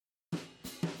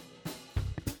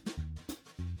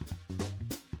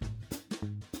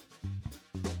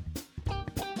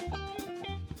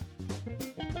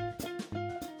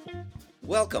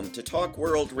Welcome to Talk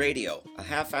World Radio, a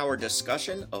half-hour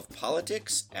discussion of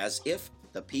politics as if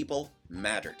the people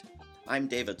mattered. I'm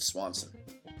David Swanson.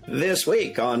 This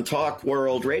week on Talk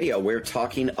World Radio, we're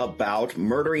talking about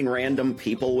murdering random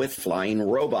people with flying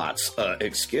robots.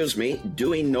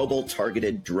 Doing noble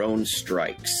targeted drone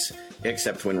strikes.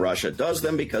 Except when Russia does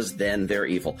them, because then they're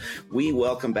evil. We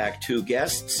welcome back two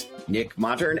guests, Nick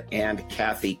Mattern and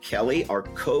Kathy Kelly, are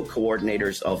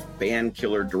co-coordinators of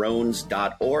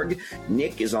BanKillerDrones.org.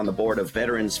 Nick is on the board of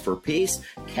Veterans for Peace.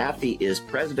 Kathy is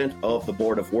president of the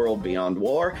board of World Beyond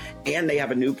War. And they have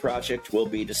a new project we'll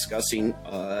be discussing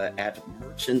at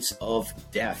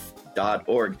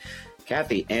merchantsofdeath.org.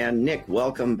 Kathy and Nick,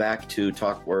 welcome back to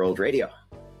Talk World Radio.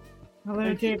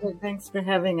 Hello, David. Thanks for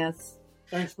having us.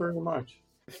 Thanks very much.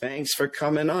 Thanks for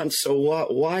coming on. So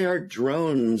why are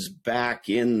drones back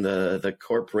in the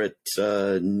corporate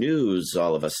news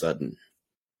all of a sudden?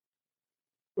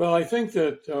 Well, I think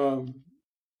that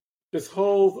this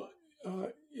whole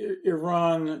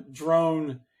Iran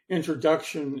drone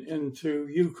introduction into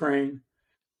Ukraine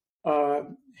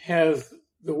has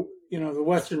the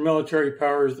Western military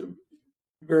powers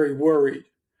very worried.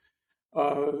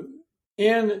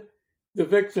 And the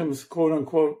victims, quote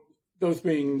unquote, those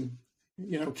being,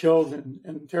 killed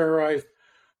and terrorized,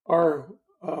 are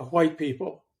white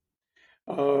people.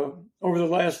 Over the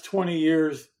last 20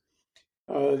 years,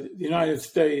 the United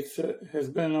States has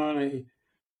been on a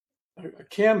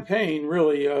campaign,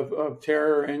 really, of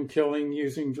terror and killing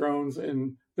using drones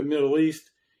in the Middle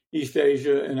East, East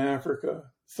Asia, and Africa.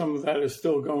 Some of that is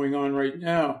still going on right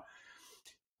now.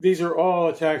 These are all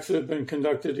attacks that have been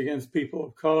conducted against people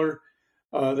of color.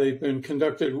 They've been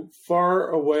conducted far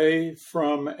away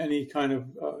from any kind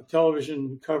of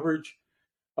television coverage.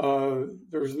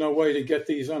 There's no way to get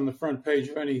these on the front page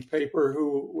of any paper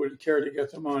who would care to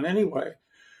get them on anyway.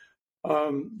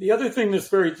 The other thing that's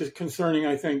very concerning,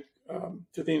 I think,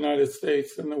 to the United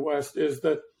States and the West is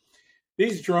that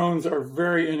these drones are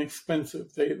very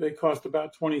inexpensive. They cost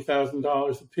about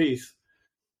 $20,000 a piece.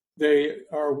 They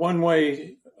are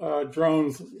one-way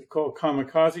drones called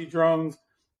kamikaze drones.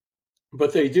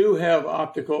 But they do have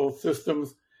optical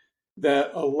systems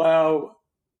that allow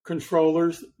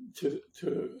controllers to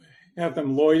have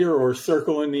them loiter or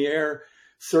circle in the air,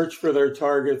 search for their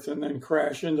targets, and then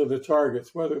crash into the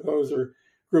targets, whether those are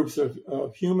groups of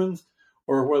humans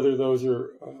or whether those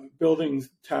are buildings,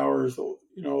 towers,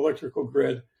 electrical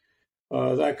grid,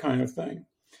 that kind of thing.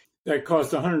 That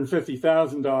costs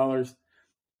 $150,000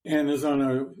 and is on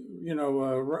a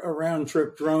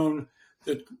round-trip drone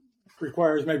that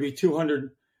requires maybe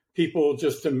 200 people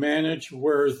just to manage,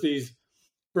 whereas these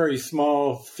very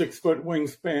small 6-foot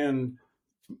wingspan,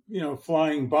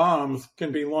 flying bombs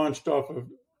can be launched off of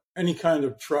any kind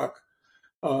of truck.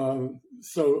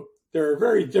 So they're a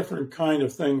very different kind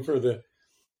of thing for the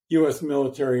U.S.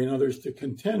 military and others to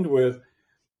contend with,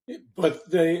 but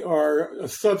they are a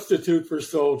substitute for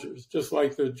soldiers, just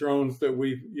like the drones that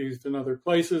we've used in other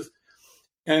places.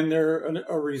 And they're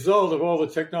a result of all the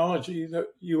technology that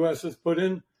U.S. has put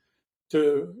in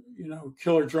to,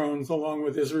 killer drones along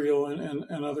with Israel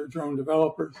and other drone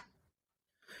developers.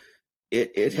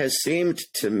 It has seemed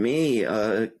to me,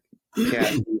 Kathy,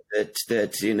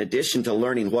 that in addition to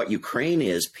learning what Ukraine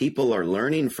is, people are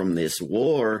learning from this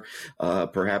war,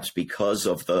 perhaps because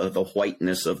of the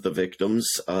whiteness of the victims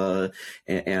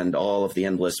and all of the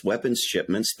endless weapons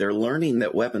shipments. They're learning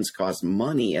that weapons cost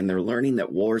money, and they're learning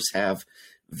that wars have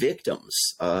victims.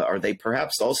 Are they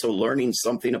perhaps also learning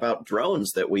something about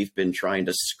drones that we've been trying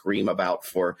to scream about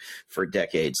for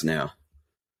decades now?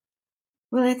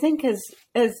 Well, I think as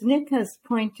Nick has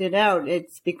pointed out,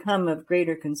 it's become of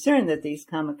greater concern that these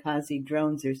kamikaze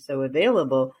drones are so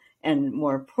available and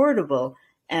more portable.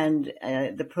 And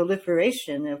the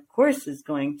proliferation, of course, is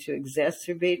going to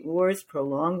exacerbate wars,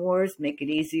 prolong wars, make it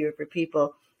easier for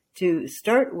people to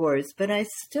start wars. But I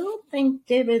still think,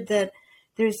 David, that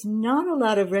there's not a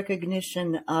lot of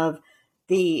recognition of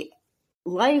the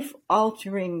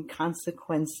life-altering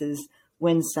consequences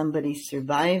when somebody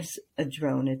survives a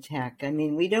drone attack. I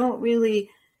mean, we don't really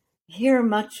hear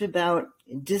much about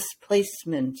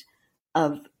displacement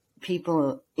of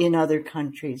people in other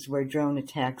countries where drone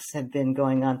attacks have been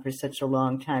going on for such a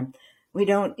long time. We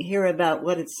don't hear about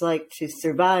what it's like to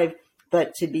survive,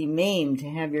 but to be maimed, to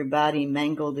have your body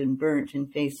mangled and burnt and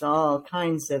face all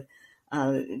kinds of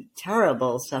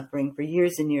terrible suffering for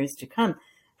years and years to come.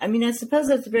 I mean, I suppose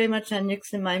that's very much on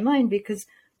Nick's in my mind, because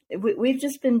we've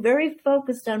just been very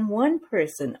focused on one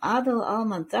person, Adel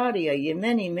al-Manthari, a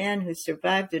Yemeni man who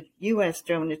survived a U.S.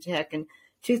 drone attack in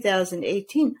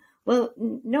 2018. Well,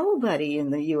 nobody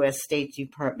in the U.S. State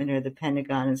Department or the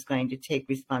Pentagon is going to take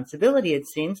responsibility, it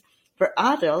seems, for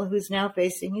Adel, who's now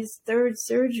facing his third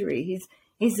surgery.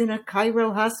 He's in a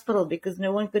Cairo hospital because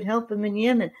no one could help him in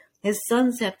Yemen. His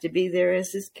sons have to be there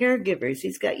as his caregivers.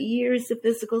 He's got years of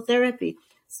physical therapy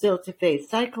still to face,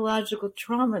 psychological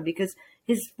trauma because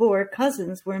his 4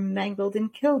 cousins were mangled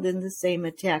and killed in the same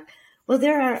attack. Well,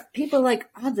 there are people like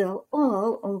Adel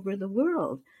all over the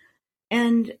world,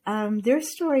 and their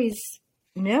stories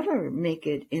never make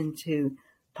it into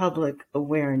public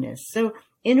awareness. So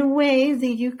in a way, the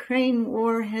Ukraine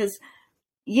war has,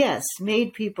 yes,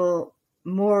 made people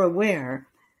more aware,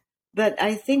 but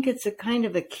I think it's a kind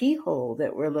of a keyhole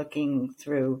that we're looking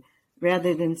through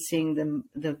rather than seeing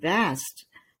the vast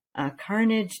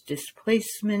carnage,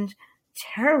 displacement,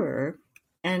 terror,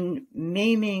 and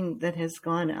maiming that has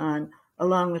gone on,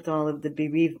 along with all of the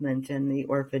bereavement and the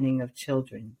orphaning of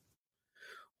children.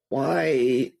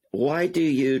 Why do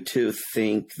you two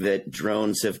think that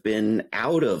drones have been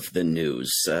out of the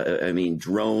news?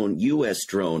 U.S.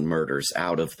 drone murders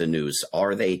out of the news.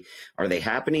 Are they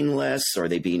happening less? Are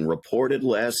they being reported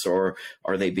less? Or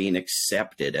are they being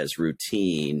accepted as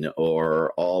routine,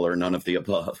 or all or none of the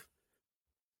above?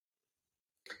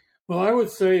 Well, I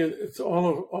would say it's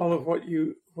all of what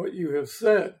you have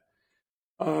said.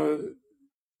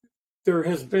 There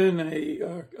has been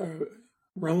a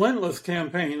relentless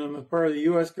campaign on the part of the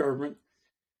U.S. government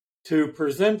to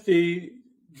present the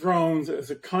drones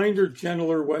as a kinder,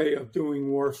 gentler way of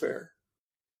doing warfare.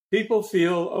 People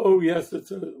feel, oh yes,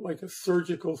 it's like a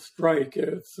surgical strike.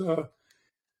 It's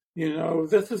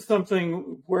this is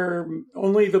something where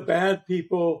only the bad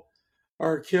people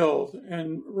are killed.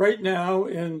 And right now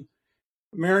in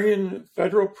Marion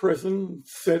Federal Prison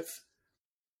sits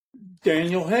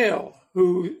Daniel Hale,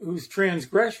 whose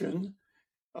transgression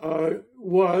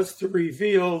was to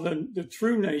reveal the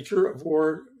true nature of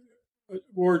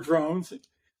war drones.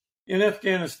 In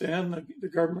Afghanistan,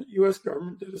 the U.S.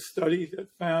 government did a study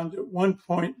that found at one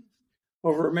point,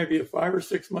 over maybe a 5 or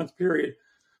 6 month period,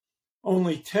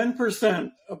 only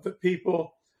 10% of the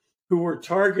people who were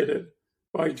targeted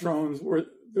by drones were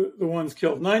the ones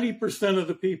killed. 90% of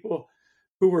the people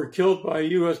who were killed by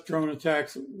U.S. drone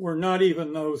attacks were not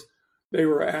even those they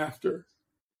were after.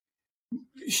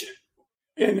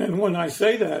 And when I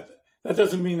say that, that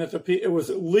doesn't mean that it was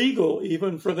illegal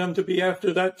even for them to be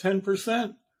after that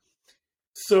 10%.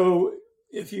 So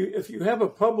if you have a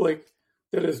public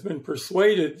that has been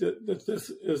persuaded that this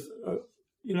is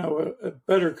a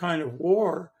better kind of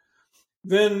war,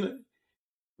 then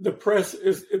the press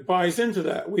buys into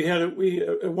that.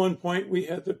 At one point we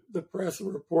had the press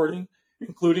reporting,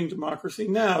 including Democracy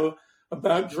Now!,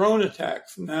 about drone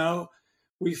attacks. Now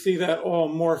we see that all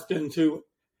morphed into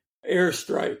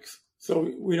airstrikes.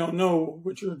 So we don't know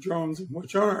which are drones and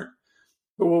which aren't.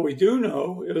 But what we do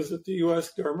know is that the U.S.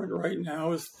 government right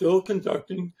now is still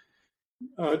conducting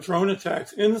drone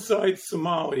attacks inside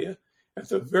Somalia at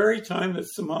the very time that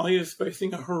Somalia is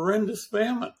facing a horrendous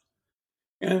famine.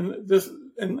 And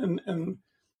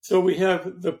so we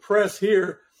have the press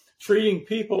here treating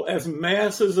people as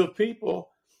masses of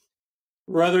people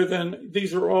rather than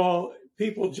these are all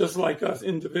people just like us,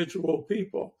 individual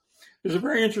people. There's a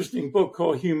very interesting book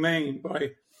called Humane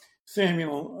by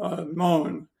Samuel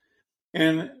Moen,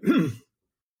 and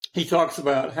he talks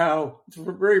about how, it's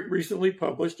very recently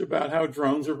published, about how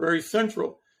drones are very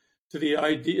central to the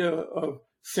idea of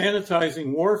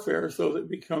sanitizing warfare so that it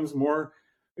becomes more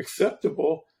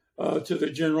acceptable to the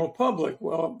general public.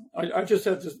 Well, I just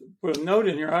have to put a note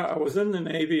in here. I was in the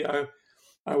Navy.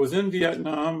 I was in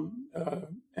Vietnam,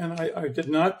 and I did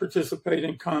not participate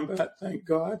in combat, thank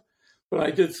God, but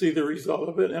I did see the result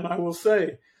of it. And I will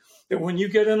say that when you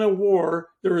get in a war,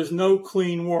 there is no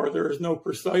clean war. There is no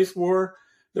precise war.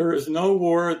 There is no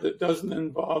war that doesn't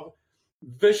involve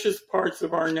vicious parts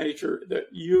of our nature that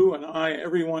you and I,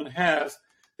 everyone has,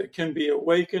 that can be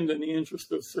awakened in the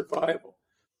interest of survival.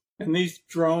 And these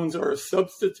drones are a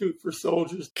substitute for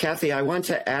soldiers. Kathy, I want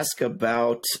to ask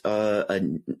about a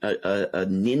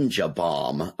ninja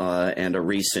bomb and a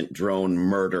recent drone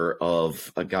murder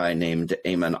of a guy named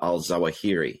Ayman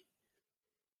al-Zawahiri.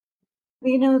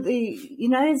 You know, the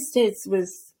United States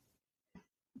was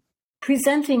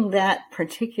presenting that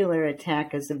particular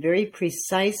attack as a very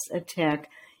precise attack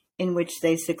in which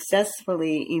they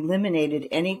successfully eliminated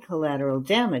any collateral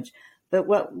damage. But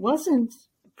what wasn't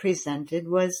presented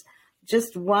was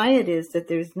just why it is that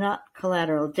there's not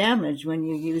collateral damage when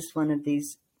you use one of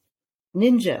these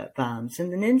ninja bombs.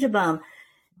 And the ninja bomb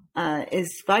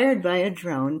is fired by a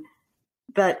drone,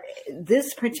 but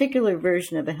this particular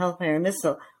version of a Hellfire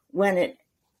missile, when it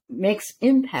makes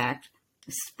impact,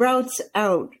 sprouts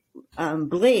out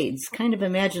blades, kind of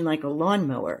imagine like a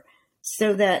lawnmower,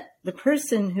 so that the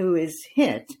person who is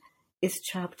hit is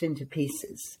chopped into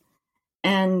pieces.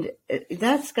 And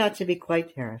that's got to be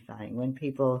quite terrifying when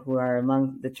people who are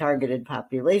among the targeted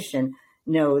population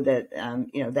know that,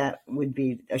 that would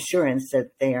be assurance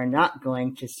that they are not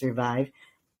going to survive.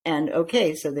 And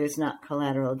okay, so there's not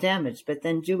collateral damage. But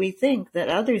then do we think that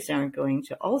others aren't going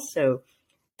to also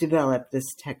develop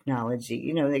this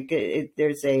technology?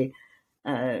 There's a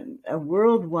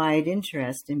worldwide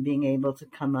interest in being able to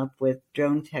come up with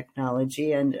drone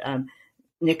technology. And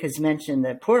Nick has mentioned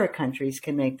that poorer countries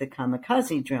can make the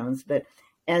kamikaze drones. But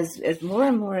as more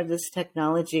and more of this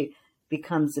technology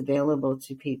becomes available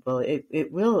to people,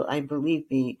 it will, I believe,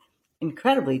 be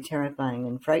incredibly terrifying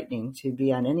and frightening to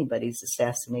be on anybody's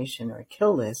assassination or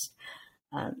kill list.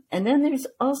 And then there's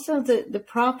also the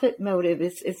profit motive.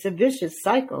 It's a vicious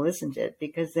cycle, isn't it?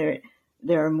 Because there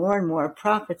are more and more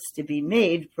profits to be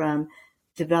made from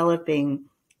developing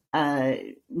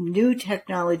new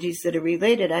technologies that are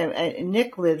related.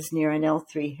 Nick lives near an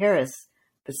L3 Harris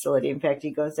facility. In fact,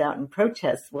 he goes out and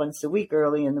protests once a week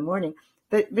early in the morning.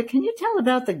 But can you tell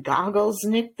about the goggles,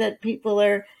 Nick, that people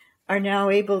are now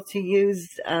able to use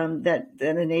that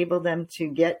enable them to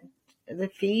get the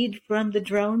feed from the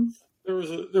drones?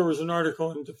 There was an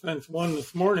article in Defense One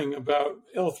this morning about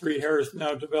L3 Harris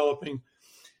now developing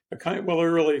a kind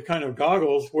of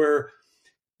goggles where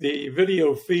the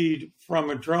video feed from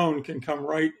a drone can come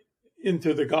right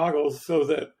into the goggles so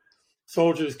that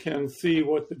soldiers can see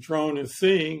what the drone is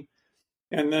seeing,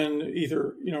 and then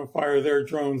either fire their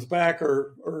drones back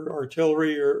or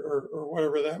artillery or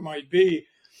whatever that might be.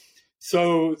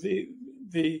 So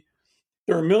there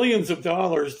are millions of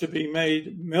dollars to be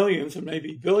made, millions and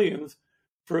maybe billions,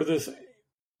 for this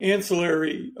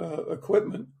ancillary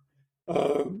equipment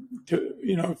for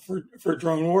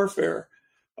drone warfare.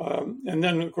 And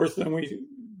then, of course, we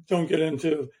don't get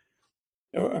into.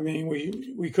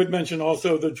 We could mention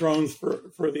also the drones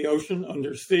for the ocean,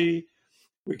 undersea.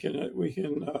 We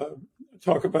can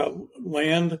talk about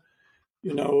land.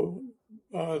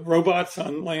 Robots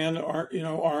on land are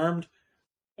armed.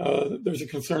 There's a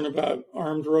concern about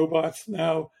armed robots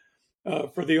now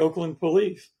for the Oakland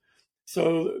police.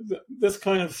 So this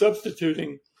kind of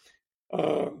substituting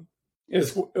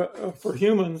is for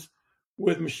humans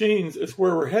with machines is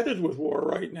where we're headed with war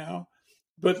right now.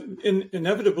 But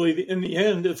inevitably, in the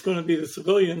end, it's going to be the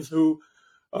civilians who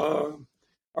are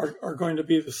going to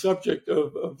be the subject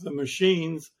of the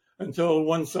machines until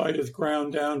one side is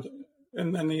ground down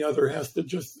and then the other has to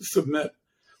just submit.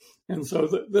 And so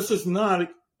this is not,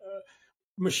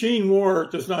 machine war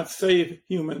does not save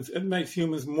humans. It makes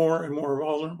humans more and more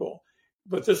vulnerable.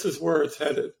 But this is where it's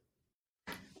headed.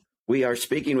 We are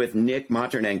speaking with Nick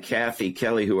Mottern and Kathy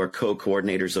Kelly, who are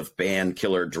co-coordinators of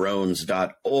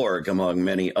bankillerdrones.org, among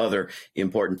many other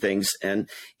important things. And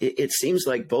it seems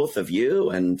like both of you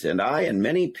and I and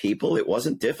many people, it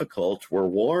wasn't difficult, were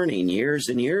warning years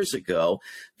and years ago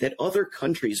that other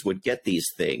countries would get these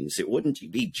things. It wouldn't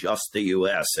be just the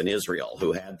U.S. and Israel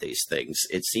who had these things.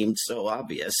 It seemed so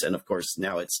obvious. And of course,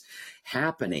 now it's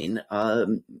happening.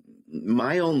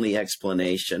 My only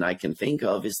explanation I can think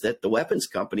of is that the weapons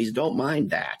companies don't mind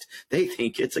that. They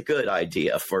think it's a good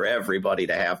idea for everybody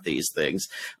to have these things.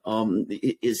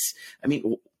 Did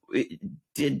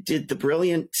the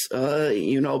brilliant,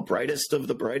 brightest of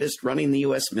the brightest running the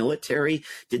U.S. military,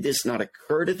 did this not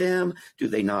occur to them? Do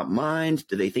they not mind?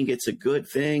 Do they think it's a good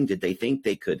thing? Did they think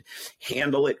they could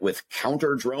handle it with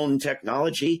counter drone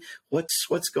technology?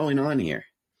 What's going on here?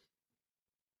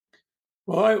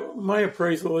 Well, my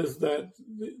appraisal is that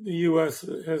the U.S.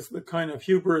 has the kind of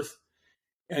hubris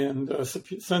and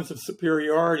sense of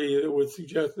superiority that would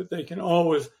suggest that they can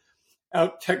always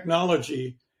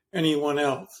out-technology anyone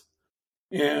else.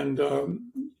 And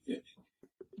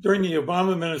during the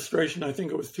Obama administration, I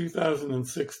think it was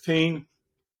 2016,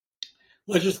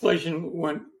 legislation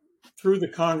went through the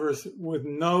Congress with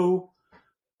no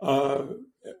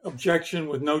objection,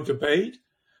 with no debate.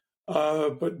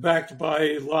 But backed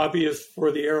by lobbyists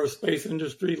for the aerospace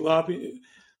industry,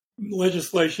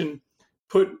 legislation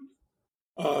put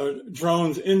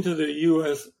drones into the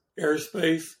U.S.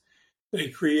 airspace. They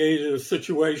created a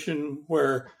situation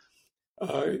where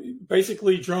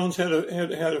basically drones had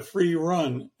a free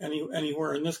run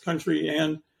anywhere in this country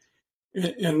and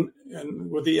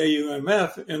with the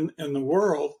AUMF in the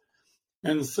world.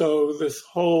 And so this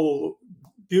whole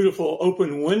beautiful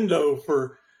open window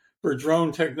for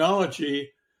drone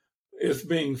technology is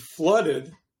being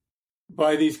flooded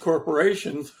by these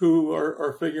corporations who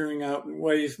are figuring out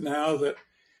ways now that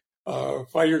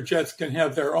fighter jets can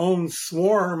have their own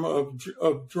swarm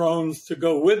of drones to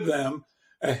go with them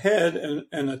ahead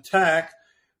and attack,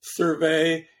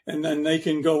 survey, and then they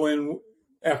can go in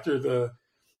after the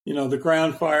the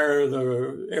ground fire,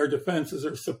 the air defenses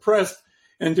are suppressed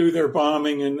and do their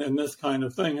bombing and this kind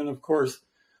of thing. And of course,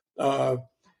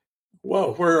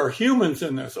 well, where are humans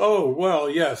in this? Oh, well,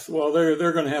 yes. Well,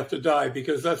 they're going to have to die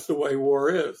because that's the way war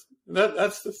is.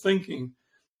 That's the thinking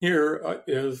here,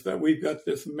 is that we've got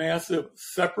this massive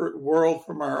separate world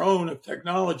from our own of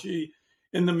technology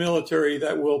in the military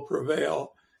that will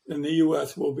prevail, and the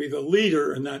U.S. will be the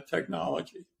leader in that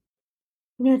technology.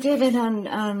 David,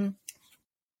 on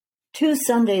 2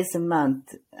 Sundays a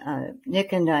month,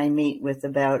 Nick and I meet with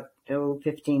about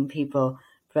 15 people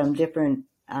from different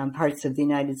parts of the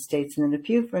United States and then a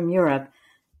few from Europe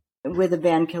with a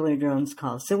Ban Killer Drones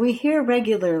call. So we hear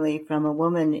regularly from a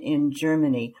woman in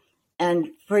Germany. And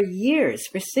for years,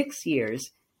 for 6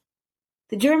 years,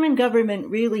 the German government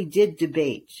really did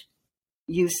debate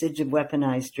usage of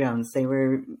weaponized drones. They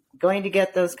were going to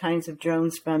get those kinds of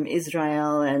drones from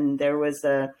Israel, and there was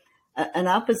an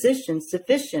opposition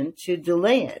sufficient to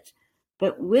delay it.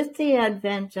 But with the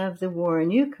advent of the war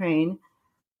in Ukraine,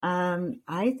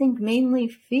 I think mainly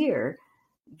fear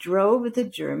drove the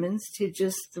Germans to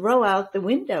just throw out the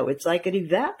window. It's like it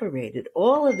evaporated,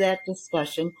 all of that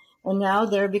discussion, and now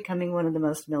they're becoming one of the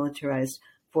most militarized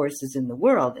forces in the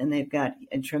world, and they've got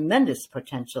a tremendous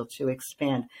potential to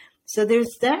expand. So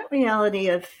there's that reality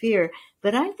of fear,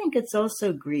 but I think it's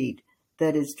also greed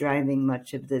that is driving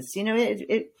much of this.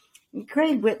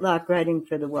 Craig Whitlock, writing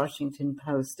for the Washington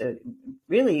Post,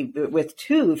 really with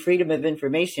 2 Freedom of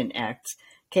Information Acts,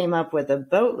 came up with a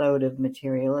boatload of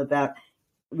material about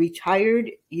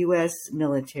retired U.S.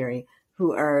 military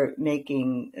who are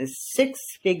making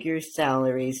 6-figure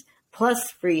salaries plus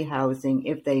free housing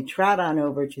if they trot on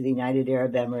over to the United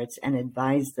Arab Emirates and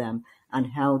advise them on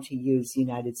how to use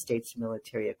United States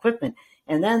military equipment.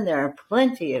 And then there are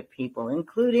plenty of people,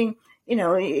 including,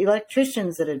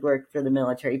 electricians that had worked for the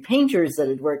military, painters that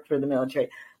had worked for the military,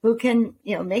 who can,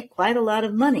 make quite a lot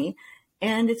of money.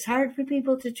 And it's hard for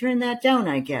people to turn that down,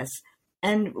 I guess.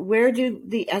 And where do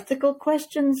the ethical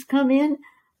questions come in?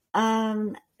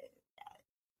 I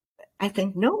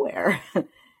think nowhere.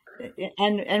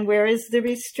 And where is the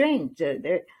restraint?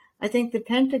 I think the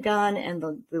Pentagon and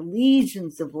the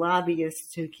legions of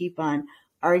lobbyists who keep on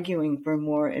arguing for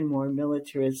more and more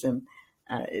militarism,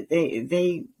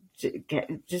 they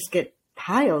just get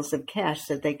piles of cash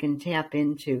that they can tap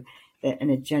into, and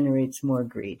it generates more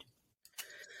greed.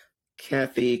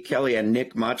 Kathy Kelly and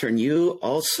Nick Matern, you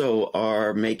also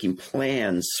are making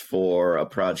plans for a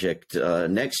project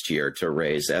next year to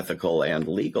raise ethical and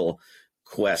legal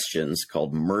questions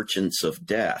called Merchants of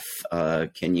Death.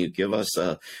 Can you give us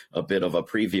a bit of a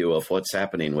preview of what's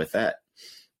happening with that?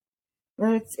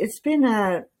 Well, it's been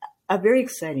a very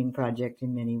exciting project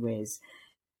in many ways.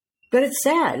 But it's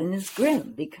sad and it's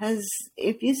grim, because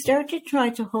if you start to try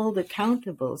to hold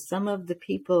accountable some of the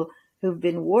people who've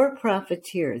been war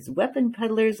profiteers, weapon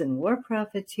peddlers and war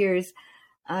profiteers,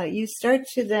 you start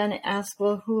to then ask,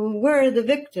 well, who were the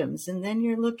victims? And then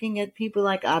you're looking at people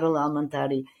like Adel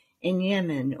al-Mantari in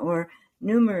Yemen, or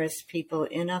numerous people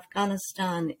in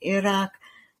Afghanistan, Iraq,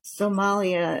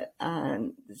 Somalia,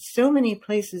 so many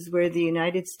places where the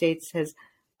United States has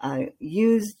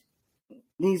used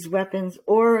these weapons,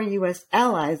 or U.S.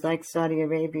 allies like Saudi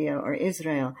Arabia or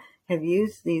Israel have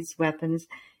used these weapons.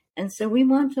 And so we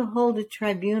want to hold a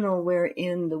tribunal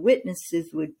wherein the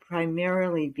witnesses would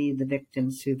primarily be the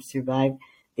victims who've survived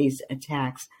these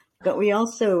attacks. But we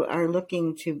also are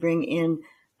looking to bring in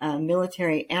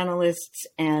military analysts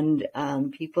and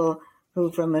people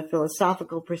who, from a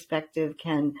philosophical perspective,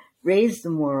 can raise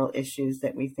the moral issues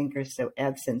that we think are so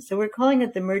absent. So we're calling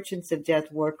it the Merchants of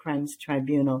Death War Crimes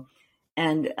Tribunal.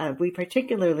 And we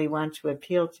particularly want to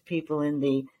appeal to people in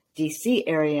the D.C.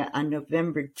 area on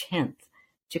November 10th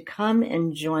to come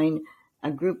and join a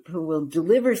group who will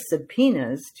deliver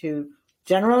subpoenas to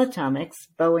General Atomics,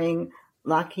 Boeing,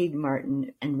 Lockheed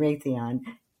Martin, and Raytheon,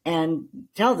 and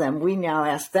tell them we now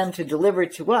ask them to deliver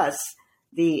to us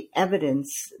the evidence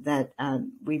that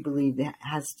we believe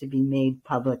has to be made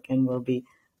public and will be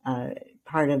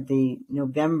part of the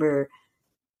November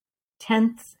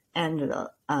 10th and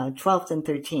 12th and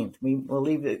 13th. We will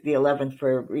leave the 11th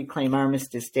for Reclaim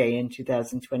Armistice Day in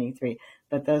 2023.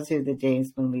 But those are the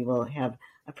days when we will have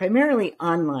a primarily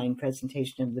online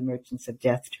presentation of the Merchants of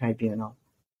Death Tribunal.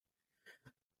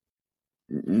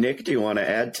 Nick, do you want to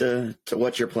add to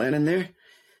what you're planning there?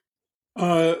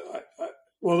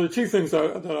 Well, there are 2 things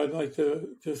that I'd like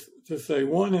to say.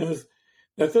 One is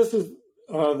that this is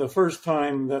the first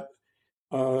time that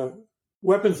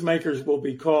weapons makers will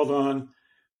be called on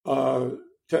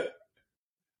to,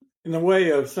 in the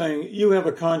way of saying, you have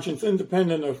a conscience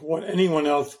independent of what anyone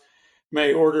else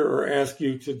may order or ask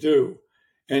you to do.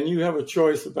 and you have a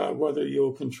choice about whether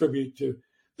you'll contribute to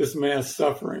this mass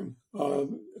suffering.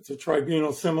 It's a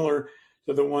tribunal similar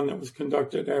to the one that was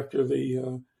conducted after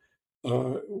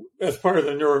as part of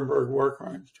the Nuremberg war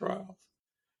crimes trials.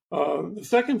 The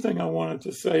second thing I wanted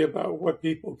to say about what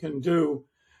people can do,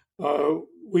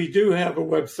 we do have a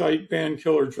website,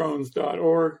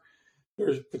 bankillerdrones.org.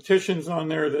 There's petitions on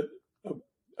there that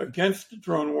against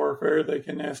drone warfare. They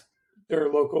can ask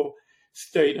their local,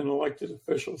 state, and elected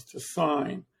officials to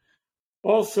sign.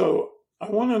 Also, I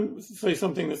want to say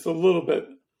something that's a little bit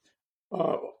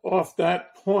off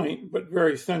that point, but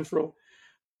very central.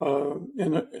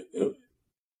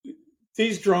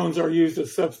 These drones are used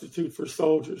as substitute for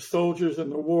soldiers. Soldiers in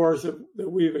the wars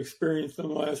that we've experienced in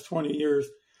the last 20 years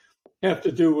have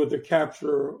to do with the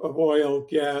capture of oil,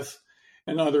 gas,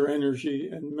 and other energy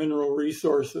and mineral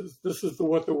resources. This is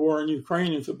what the war in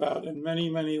Ukraine is about in many,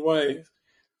 many ways.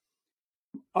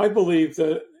 I believe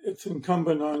that it's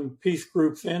incumbent on peace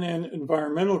groups and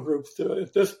environmental groups to,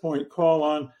 at this point, call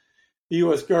on the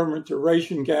U.S. government to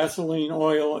ration gasoline,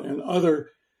 oil, and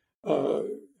other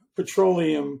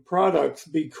petroleum products,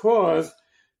 because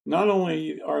not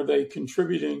only are they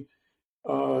contributing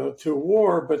to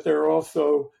war, but they're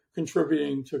also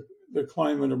contributing to the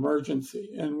climate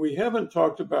emergency. And we haven't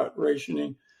talked about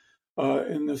rationing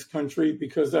in this country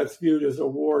because that's viewed as a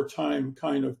wartime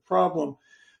kind of problem.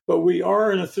 But we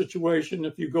are in a situation,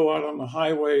 if you go out on the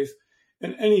highways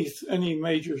in any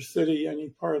major city, any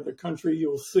part of the country,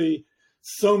 you'll see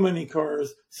so many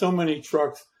cars, so many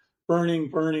trucks burning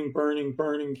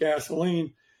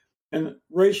gasoline. And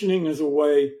rationing is a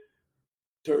way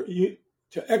to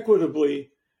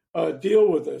equitably deal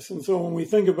with this. And so when we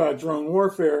think about drone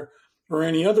warfare or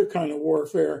any other kind of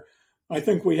warfare, I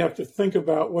think we have to think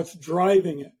about what's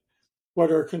driving it,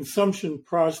 what our consumption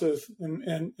process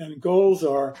and goals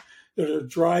are that are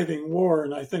driving war.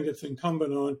 And I think it's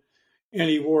incumbent on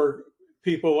anti-war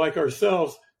people like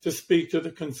ourselves to speak to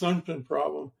the consumption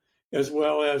problem as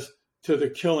well as to the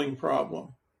killing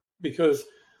problem, because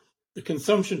the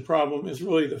consumption problem is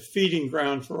really the feeding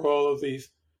ground for all of these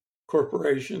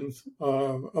corporations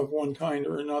of one kind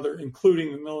or another,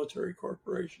 including the military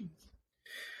corporations.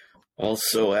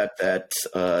 Also, at that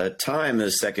time,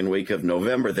 the second week of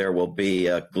November, there will be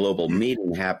a global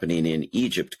meeting happening in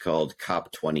Egypt called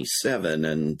COP27,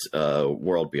 and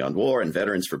World Beyond War and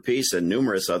Veterans for Peace and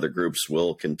numerous other groups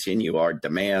will continue our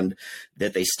demand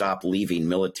that they stop leaving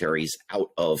militaries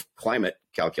out of climate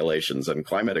calculations and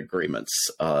climate agreements.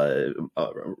 A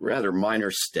rather minor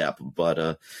step, but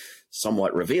a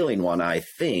somewhat revealing one, I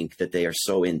think, that they are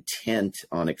so intent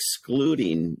on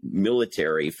excluding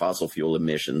military fossil fuel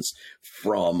emissions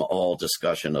from all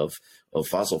discussion of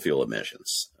fossil fuel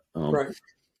emissions. Right.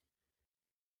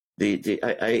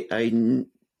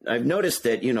 I've noticed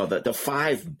that, the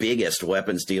five biggest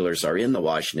weapons dealers are in the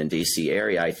Washington, D.C.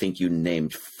 area. I think you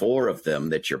named four of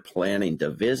them that you're planning to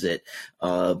visit,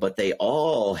 but they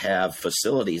all have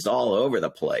facilities all over the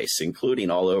place, including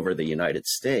all over the United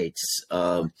States.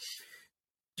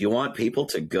 Do you want people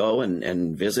to go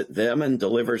and visit them and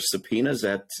deliver subpoenas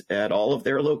at all of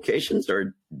their locations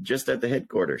or just at the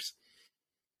headquarters?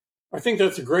 I think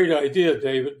that's a great idea,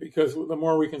 David, because the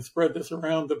more we can spread this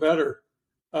around, the better.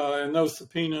 And those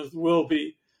subpoenas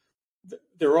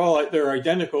they're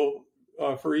identical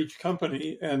for each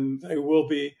company, and they will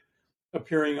be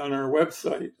appearing on our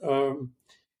website.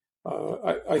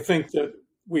 I think that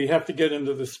we have to get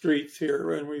into the streets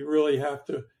here, and we really have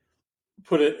to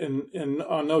put it in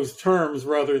on those terms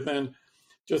rather than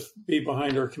just be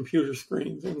behind our computer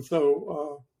screens. And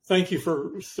so thank you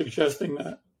for suggesting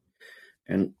that.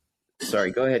 And sorry,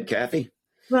 go ahead, Kathy.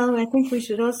 Well, I think we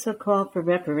should also call for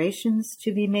reparations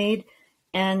to be made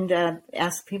and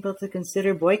ask people to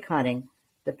consider boycotting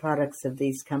the products of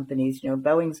these companies.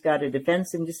 Boeing's got a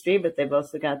defense industry, but they've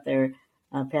also got their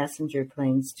passenger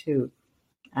planes too.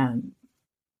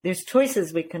 There's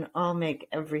choices we can all make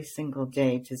every single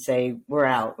day to say, we're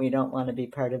out. We don't want to be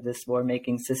part of this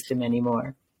war-making system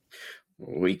anymore.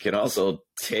 We can also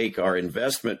take our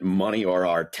investment money or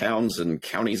our towns and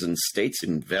counties and states'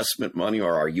 investment money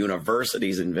or our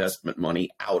universities' investment money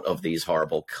out of these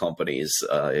horrible companies.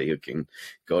 You can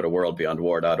go to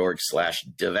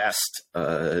worldbeyondwar.org/divest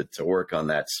to work on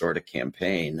that sort of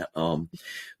campaign.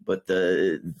 But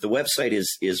the website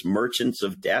is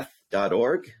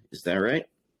merchantsofdeath.org. Is that right?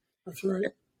 That's right.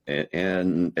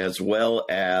 And as well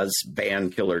as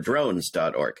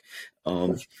bankillerdrones.org.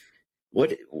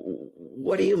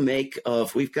 What do you make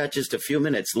of, we've got just a few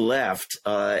minutes left,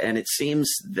 and it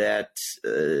seems that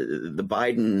the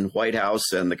Biden White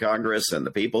House and the Congress and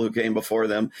the people who came before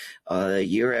them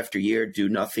year after year do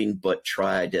nothing but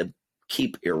try to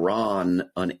keep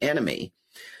Iran an enemy.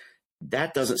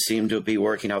 That doesn't seem to be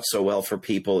working out so well for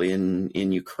people in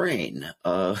Ukraine.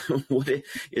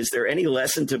 Is there any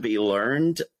lesson to be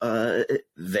learned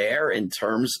there in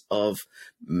terms of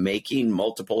making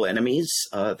multiple enemies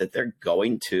that they're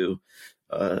going to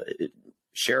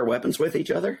share weapons with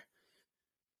each other?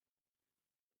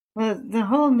 Well, the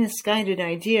whole misguided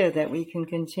idea that we can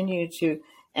continue to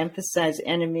emphasize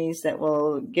enemies that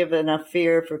will give enough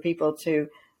fear for people to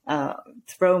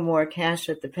throw more cash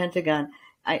at the Pentagon,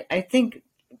 I think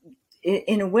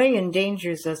in a way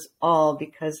endangers us all,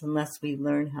 because unless we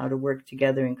learn how to work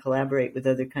together and collaborate with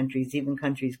other countries, even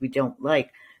countries we don't like,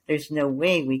 there's no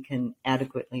way we can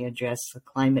adequately address the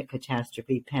climate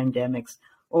catastrophe, pandemics,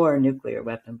 or nuclear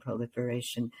weapon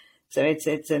proliferation. So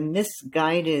it's a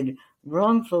misguided,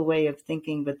 wrongful way of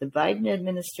thinking, but the Biden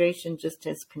administration just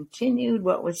has continued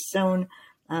what was sown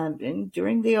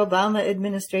during the Obama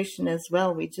administration as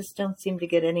well. We just don't seem to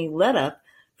get any let up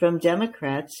from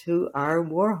Democrats who are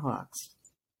war hawks.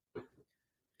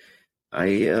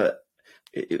 We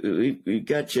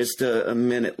got just a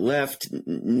minute left.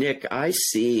 Nick, I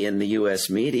see in the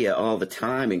U.S. media all the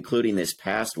time, including this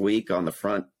past week on the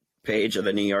front page of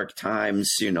the New York Times,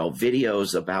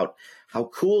 videos about how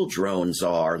cool drones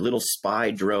are, little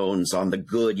spy drones on the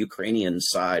good Ukrainian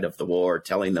side of the war,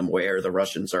 telling them where the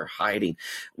Russians are hiding.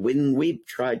 When we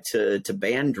tried to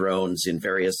ban drones in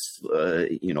various,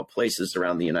 places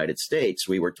around the United States,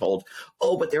 we were told,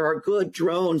 oh, but there are good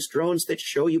drones that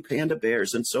show you panda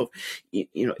bears. And so,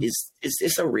 is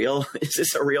this a real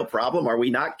problem? Are we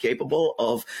not capable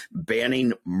of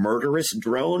banning murderous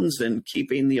drones and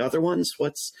keeping the other ones?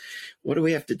 What do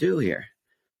we have to do here?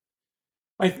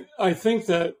 I think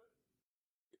that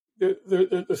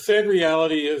the sad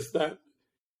reality is that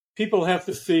people have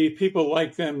to see people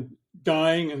like them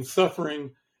dying and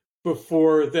suffering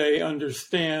before they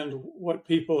understand what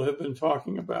people have been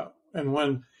talking about. And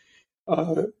when,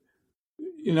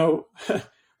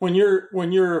 when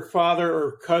your father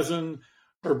or cousin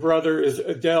or brother is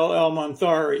Adel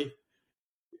El-Manthari,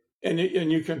 and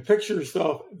you can picture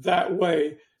yourself that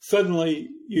way, suddenly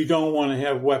you don't want to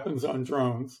have weapons on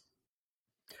drones.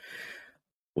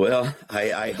 Well,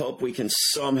 I hope we can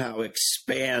somehow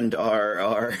expand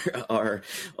our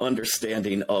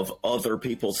understanding of other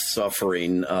people's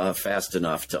suffering fast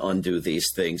enough to undo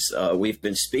these things. We've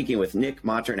been speaking with Nick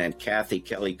Mattern and Kathy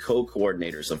Kelly,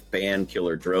 co-coordinators of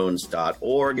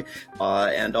BanKillerDrones.org,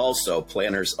 and also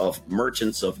planners of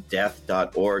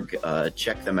merchantsofdeath.org.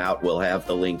 Check them out. We'll have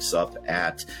the links up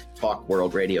at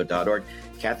talkworldradio.org.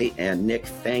 Kathy and Nick,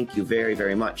 thank you very,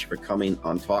 very much for coming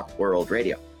on Talk World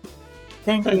Radio.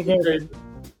 Thank you, David.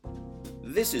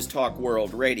 This is Talk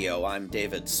World Radio. I'm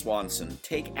David Swanson.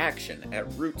 Take action at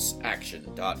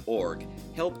rootsaction.org.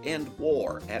 Help end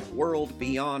war at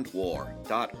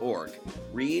worldbeyondwar.org.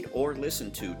 Read or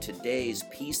listen to today's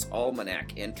Peace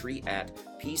Almanac entry at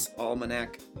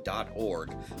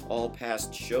peacealmanac.org. All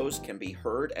past shows can be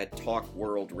heard at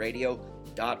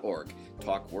talkworldradio.org.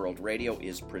 Talk World Radio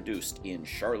is produced in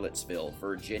Charlottesville,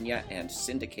 Virginia, and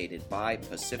syndicated by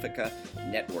Pacifica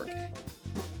Network.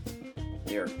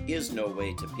 There is no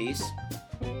way to peace.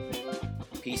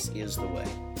 Peace is the way.